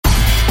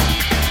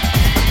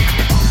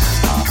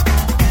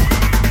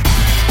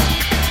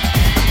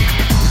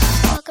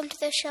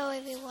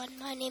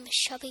My name is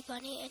Chubby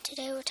Bunny, and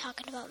today we're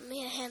talking about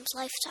Mia Hamm's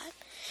lifetime.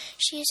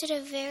 She is a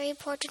very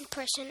important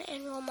person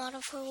and role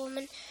model for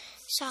women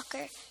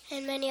soccer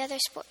and many other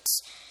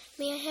sports.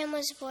 Mia Hamm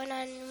was born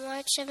on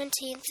March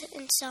 17th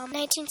in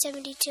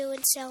 1972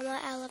 in Selma,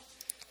 Alabama.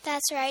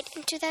 That's right.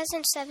 In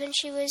 2007,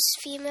 she was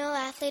Female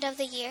Athlete of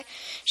the Year.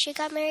 She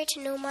got married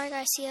to Nomar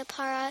Garcia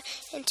Parra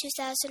in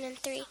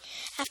 2003.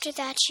 After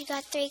that, she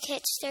got 3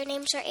 kids. Their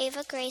names are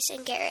Ava, Grace,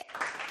 and Garrett.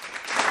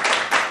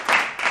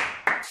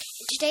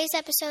 In today's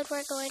episode,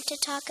 we're going to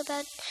talk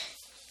about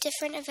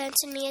different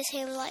events in Mia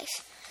Hamm's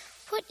life.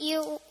 What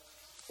year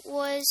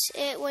was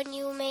it when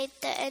you made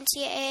the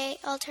NCAA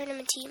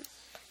All-Tournament team?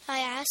 I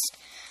asked.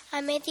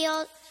 I made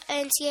the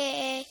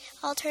NCAA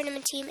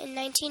All-Tournament team in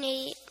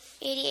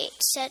 1988,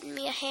 said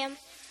Mia Hamm.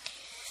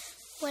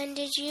 When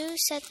did you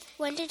set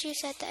the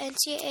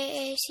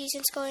NCAA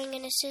season scoring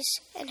and assists,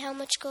 and how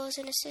much goals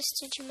and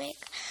assists did you make?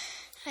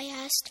 I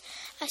asked.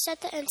 I set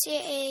the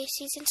NCAA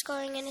season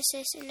scoring and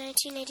assists in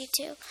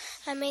 1982.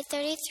 I made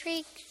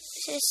 33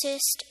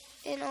 assists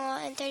in all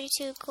and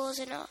 32 goals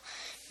in all,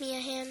 Mia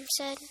Hamm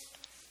said.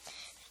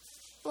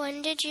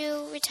 When did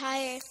you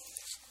retire?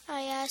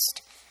 I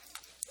asked.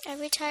 I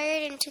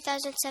retired in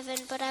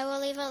 2007, but I will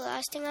leave a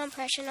lasting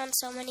impression on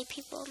so many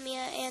people,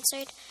 Mia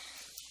answered.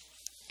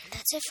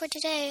 That's it for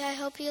today. I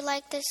hope you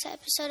liked this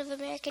episode of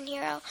American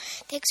Hero.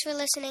 Thanks for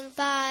listening.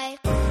 Bye.